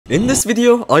In this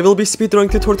video, I will be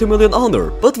speedrunning to 30 million honor,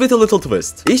 but with a little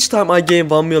twist. Each time I gain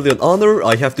 1 million honor,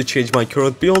 I have to change my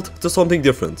current build to something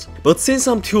different. But since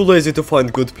I'm too lazy to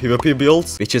find good PvP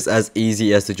builds, which is as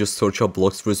easy as to just search up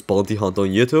Blox vs bounty hunt on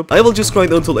YouTube, I will just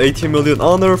grind until 18 million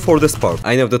honor for this part.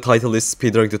 I know the title is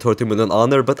speedrunning to 30 million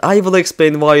honor, but I will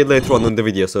explain why later on in the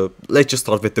video, so let's just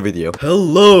start with the video.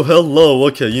 Hello,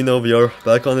 okay, we are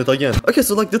back on it again. Okay,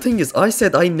 so the thing is, I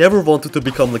said I never wanted to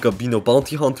become a,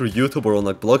 bounty hunter YouTuber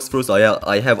on Blox. First,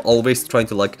 I have always trying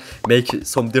to make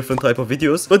some different type of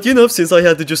videos, but since I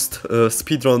had to just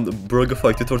speedrun Burger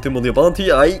Fight to 30 million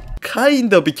bounty, I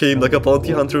kinda became a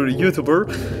bounty hunter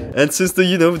YouTuber. And since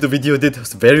the video did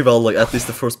very well, at least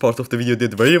the first part of the video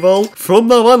did very well, from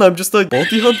now on I'm just a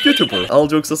bounty hunt YouTuber. All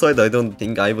jokes aside, I don't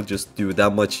think I will just do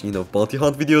that much bounty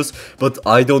hunt videos, but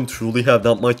I don't truly have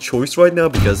that much choice right now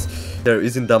because there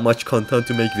isn't that much content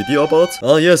to make video about.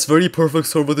 Yes, very perfect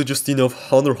server to just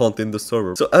honor hunt in the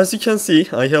server. So as you can see,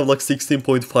 I have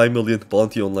 16.5 million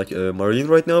bounty on marine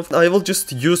right now. I will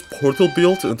just use portal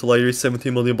build until I reach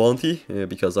 17 million bounty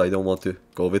because I don't want to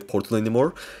go with portal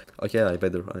anymore. Okay, let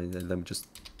me just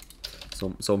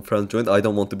some friends joined. I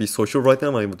don't want to be social right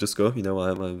now. I will just go.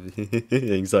 I'm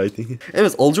anxiety.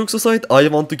 Anyways, all jokes aside, I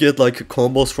want to get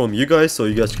combos from you guys, so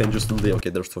you guys can just leave.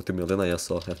 Okay, there's 30 million. I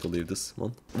also have to leave this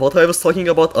one. What I was talking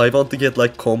about, I want to get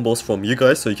combos from you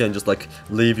guys, so you can just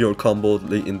leave your combo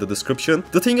in the description.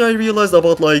 The thing I realized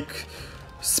about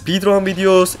speedrun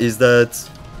videos is that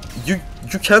you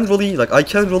can't really I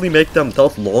can't really make them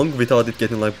that long without it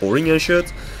getting boring and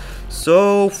shit.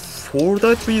 So for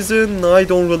that reason, I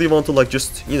don't really want to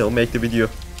just make the video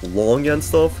long and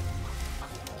stuff.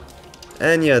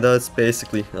 And yeah, that's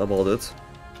basically about it.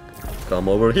 Come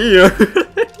over here.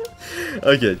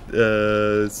 Okay,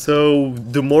 so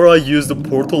the more I use the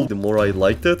portal, the more I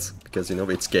liked it because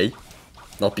it's gay.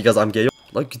 Not because I'm gay.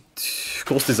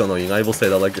 Ghost is annoying. I will say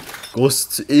that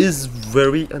Ghost is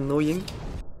very annoying.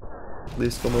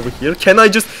 Please come over here. Can I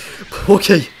just...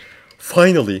 Okay,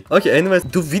 finally. Okay, anyways,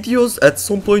 the videos at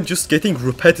some point just getting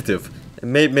repetitive.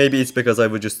 Maybe it's because I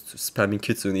was just spamming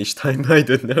Kitsune each time, I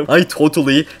don't know. I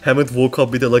totally haven't woke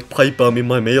up with a pipe bomb in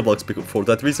my mailbox for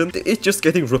that reason. It's just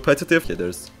getting repetitive. Okay,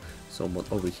 there's someone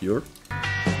over here.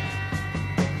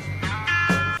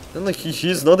 And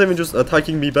he's not even just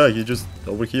attacking me back, he's just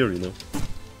over here,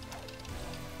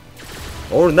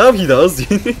 Or now he does.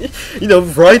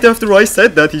 Right after I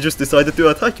said that, he just decided to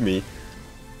attack me.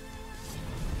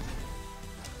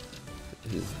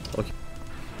 Okay.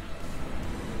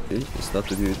 Okay, it's not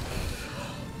the dude.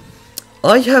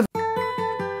 I have...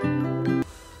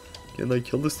 Can I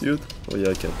kill this dude? Oh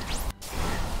yeah, I can.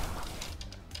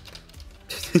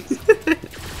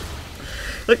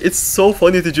 It's so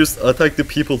funny to just attack the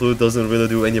people who doesn't really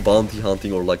do any bounty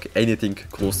hunting or anything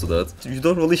close to that. You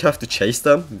don't really have to chase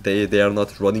them. They are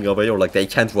not running away or they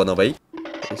can't run away.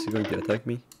 Is he going to attack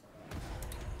me?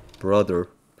 Brother,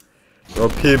 your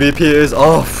PvP is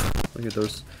off. Okay,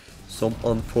 there's some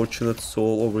unfortunate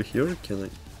soul over here. Can I...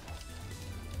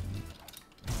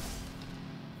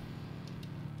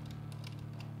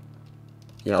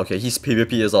 Yeah, okay, his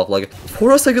PvP is off.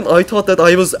 For a second, I thought that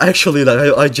I was actually,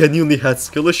 I genuinely had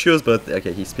skill issues, but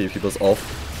okay, his PvP was off.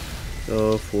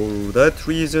 So, for that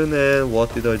reason, and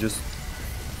what did I just...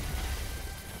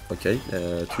 Okay,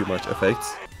 too much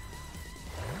effects.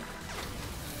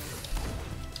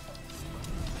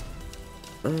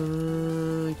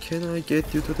 Can I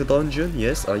get you to the dungeon?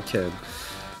 Yes, I can.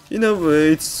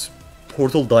 It's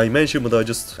Portal Dimension, but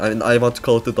I want to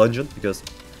call it the dungeon, because...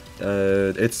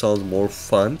 it sounds more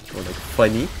fun or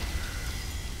funny.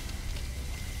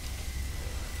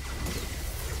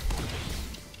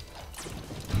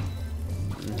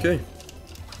 Okay.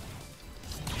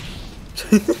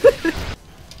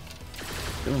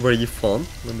 Very fun.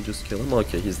 Let me just kill him.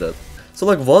 Okay, he's dead. So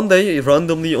one day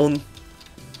randomly on...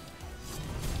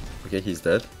 Okay, he's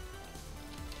dead.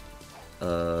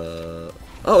 Oh,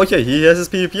 okay, he has his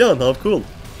PvP on. How cool.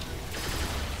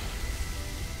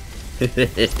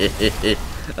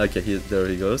 Okay, there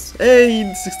he goes.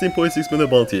 Hey, 16.6 million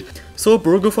bounty. So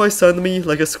BurgerFi sent me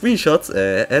a screenshot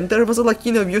and there was a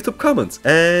YouTube comment.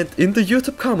 And in the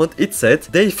YouTube comment it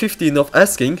said day 15 of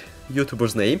asking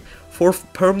YouTuber's name for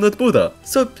permanent Buddha.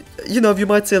 So you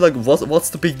might say what's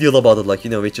the big deal about it?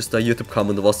 It's just a YouTube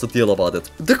comment, what's the deal about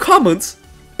it? The comment,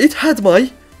 it had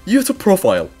my YouTube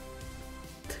profile.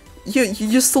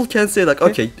 You still can't say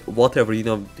okay, whatever,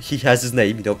 he has his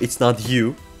name, it's not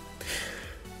you.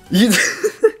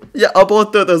 Yeah,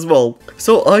 about that as well.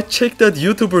 So I checked that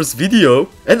YouTuber's video,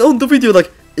 and on the video,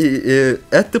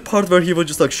 at the part where he was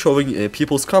just showing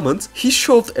people's comments, he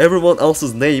showed everyone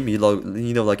else's name.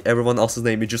 Everyone else's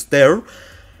name is just there,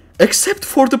 Except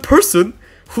for the person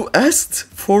who asked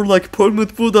for like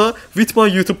permanent Buddha with my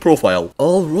YouTube profile.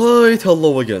 Alright,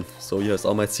 hello again. So yes,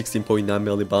 I'm at 16.9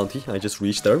 million bounty. I just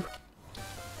reached there.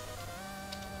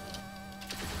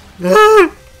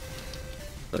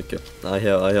 Okay,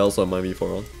 I also have my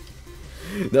V4 on.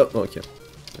 No, okay.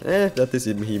 That is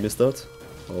he missed out.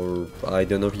 Or I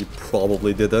don't know, he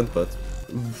probably didn't, but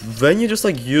when you just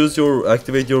like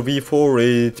activate your V4,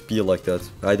 it be like that.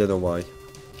 I don't know why.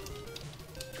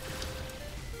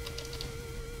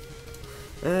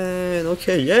 And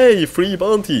okay, yay, free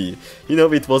bounty. You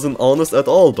know, it wasn't honest at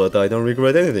all, but I don't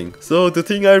regret anything. So the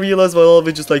thing I realized while I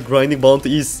was just like grinding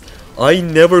bounty is I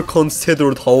never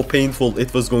considered how painful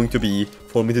it was going to be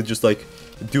for me to just like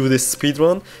do this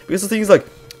speedrun. Because the thing is like,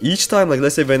 each time, like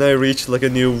let's say when I reach like a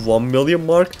new 1 million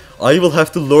mark, I will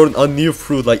have to learn a new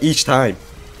fruit like each time.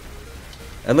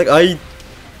 And like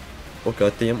oh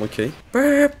goddamn, okay.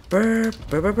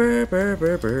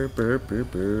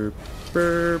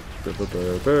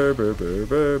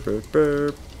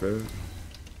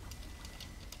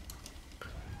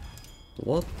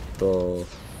 What the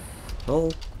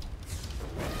hell?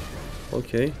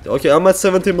 Okay, I'm at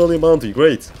 70 million bounty,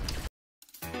 great.